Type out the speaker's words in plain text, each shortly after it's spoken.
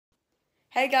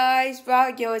Hey guys,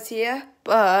 Roger is here,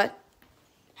 but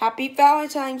happy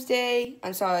Valentine's Day.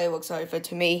 I'm sorry it looks over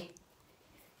to me.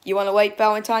 You want to wait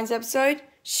Valentine's episode?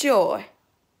 Sure.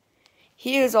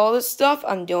 Here's all the stuff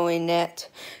I'm doing it.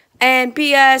 And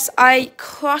P.S. I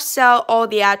crossed out all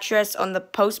the address on the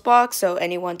post box so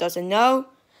anyone doesn't know.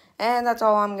 And that's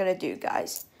all I'm going to do,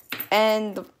 guys.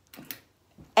 And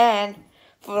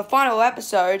for the final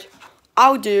episode,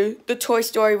 I'll do the Toy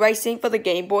Story racing for the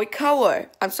Game Boy Color.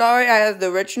 I'm sorry I have the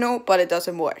original, but it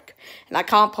doesn't work. And I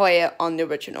can't play it on the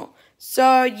original.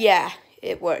 So, yeah,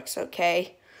 it works,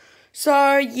 okay?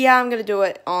 So, yeah, I'm going to do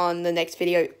it on the next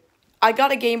video. I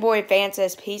got a Game Boy Advance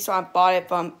SP, so I bought it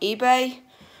from eBay.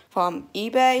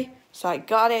 So I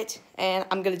got it, and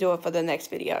I'm going to do it for the next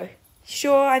video.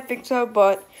 Sure, I think so,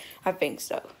 but I think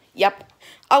so. Yep,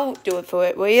 I'll do it for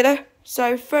it later.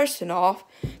 So, first off,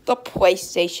 the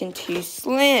PlayStation 2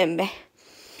 Slim.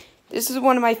 This is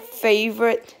one of my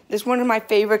favorite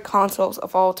consoles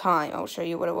of all time. I'll show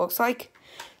you what it looks like.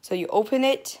 So you open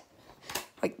it,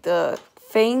 like the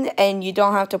thing, and you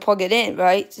don't have to plug it in,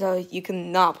 right? So you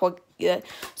can not plug it.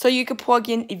 So you can plug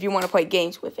in if you want to play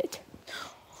games with it.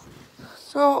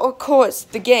 So of course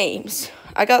the games.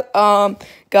 I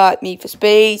got Need for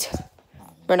Speed,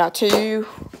 Burnout 2,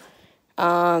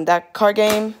 that car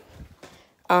game.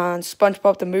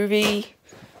 SpongeBob the movie.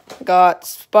 I got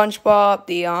SpongeBob,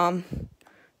 the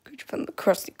creature from the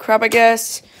Krusty Krab, I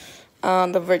guess.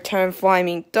 The Return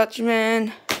Flying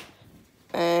Dutchman,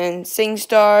 and Sing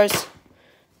Stars,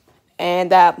 and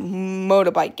that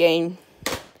motorbike game.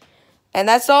 And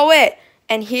that's all it.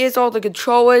 And here's all the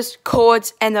controllers,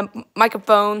 cords, and the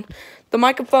microphone. The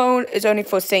microphone is only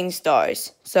for Sing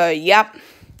Stars. So, yep,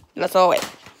 that's all it.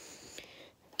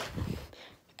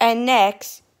 And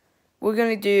next, we're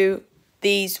going to do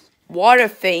these water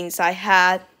things I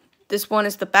had. This one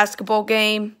is the basketball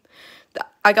game.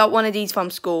 I got one of these from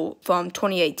school from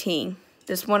 2018.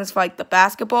 This one is like the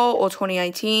basketball or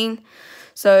 2019.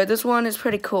 So this one is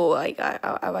pretty cool. Like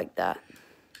I like that.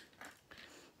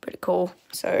 Pretty cool.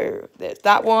 So there's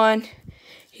that one.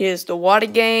 Here's the water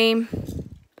game.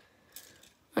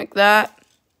 Like that.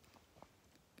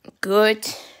 Good.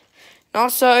 And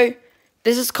also,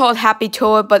 this is called Happy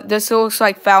Tour, but this looks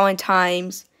like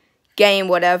Valentine's game,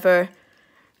 whatever.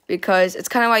 Because it's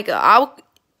kind of like,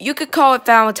 you could call it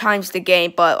Valentine's the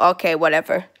game, but okay,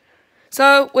 whatever.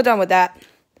 So, we're done with that.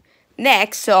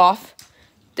 Next off,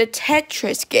 the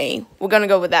Tetris game. We're going to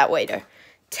go with that later.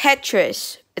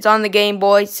 Tetris. It's on the Game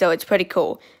Boy, so it's pretty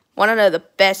cool. One of the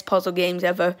best puzzle games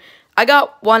ever. I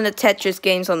got one of the Tetris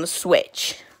games on the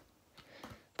Switch.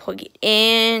 Plug it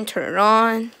in, turn it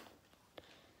on.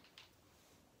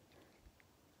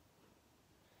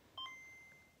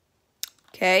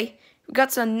 Okay, we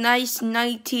got some nice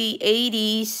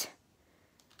 1980s.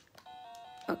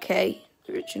 Okay,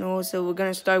 original. So we're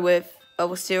gonna start with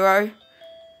level 0.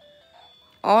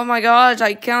 Oh my gosh,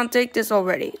 I can't take this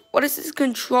already. What is this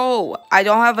control? I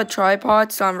don't have a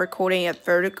tripod, so I'm recording it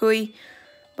vertically.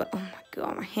 But oh my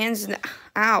god, my hands,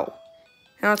 ow.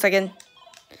 Hang on a second.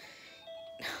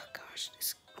 Oh gosh,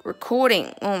 this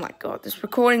recording. Oh my god, this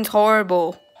recording's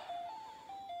horrible.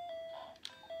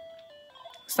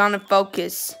 It's not in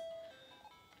focus.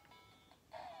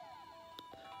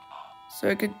 So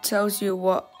it tells you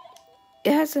what.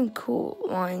 It has some cool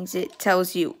lines. It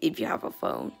tells you if you have a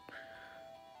phone.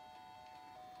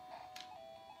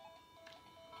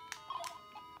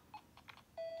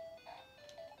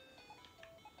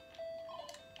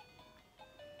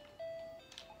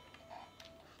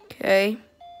 Okay.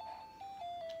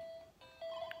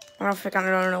 I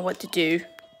don't know what to do.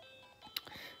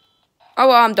 Oh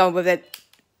well, I'm done with it.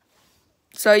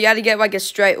 So you have to get like a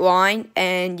straight line,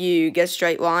 and you get a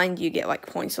straight line, you get like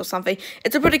points or something.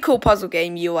 It's a pretty cool puzzle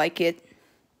game. You like it?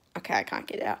 Okay, I can't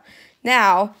get it out.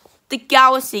 Now, the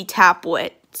Galaxy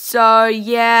tablet. So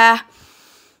yeah,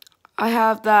 I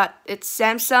have that. It's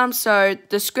Samsung, so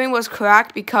the screen was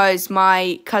cracked because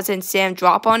my cousin Sam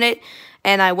dropped on it.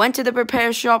 And I went to the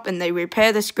repair shop, and they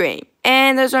repaired the screen.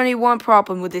 And there's only one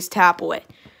problem with this tablet.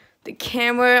 The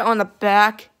camera on the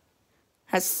back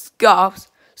has scuffs.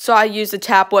 So I used the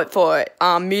tablet for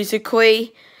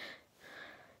Musically.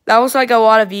 That was like a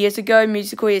lot of years ago.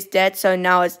 Musically is dead, so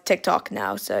now it's TikTok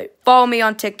now. So follow me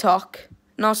on TikTok.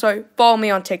 And also follow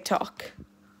me on TikTok.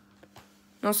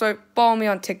 And also follow me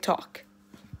on TikTok.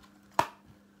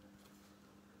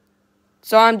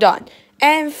 So I'm done.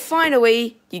 And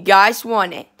finally, you guys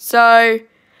want it. So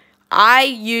I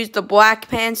used the black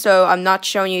pen, so I'm not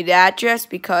showing you the address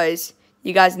because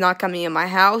you guys are not coming in my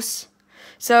house.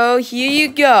 So here you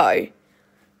go.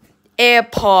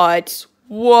 AirPods.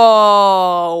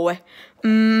 Whoa.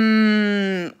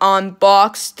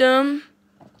 Unboxed them.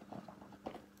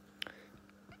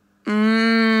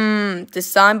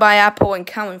 Designed by Apple in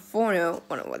California.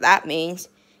 Wonder what that means.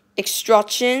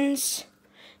 Instructions.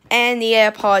 And the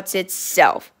AirPods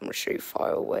itself. I'm going to show you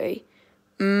far away.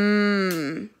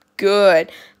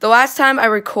 Good. The last time I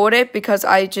recorded, because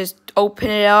I just open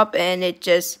it up and it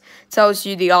just tells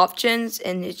you the options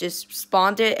and it just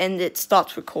spawned it and it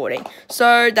stops recording.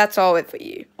 So that's all it for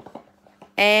you.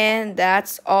 And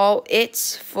that's all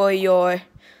it's for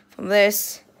from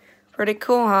this. Pretty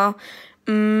cool, huh?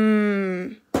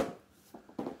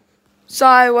 So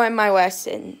I learned my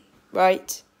lesson,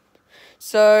 right?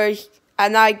 So,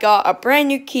 and I got a brand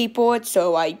new keyboard,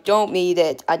 so I don't need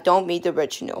it. I don't need the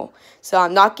original. So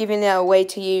I'm not giving it away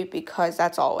to you because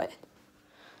that's all it.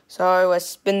 So let's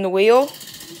spin the wheel.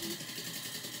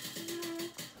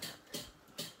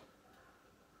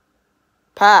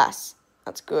 Pass.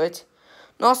 That's good.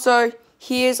 And also,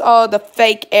 here's all the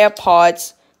fake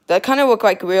AirPods. They kind of look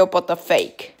like real, but they're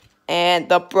fake. And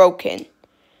they're broken.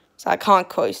 So I can't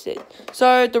close it.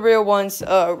 So the real ones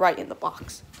are right in the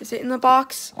box. Is it in the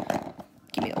box?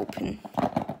 Give me open.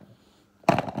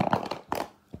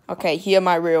 Okay, here are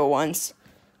my real ones.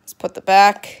 Let's put the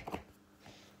back.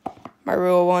 My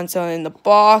real ones are in the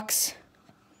box.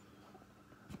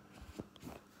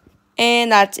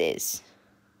 And that's it.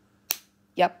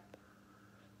 Yep.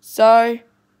 So,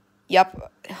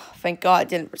 yep. Thank God it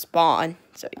didn't respond.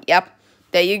 So, yep.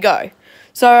 There you go.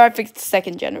 So, I fixed the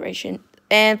second generation.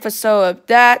 And for so of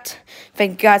that,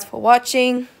 thank you guys for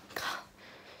watching.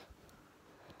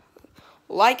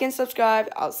 Like and subscribe.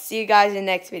 I'll see you guys in the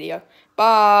next video.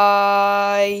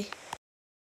 Bye.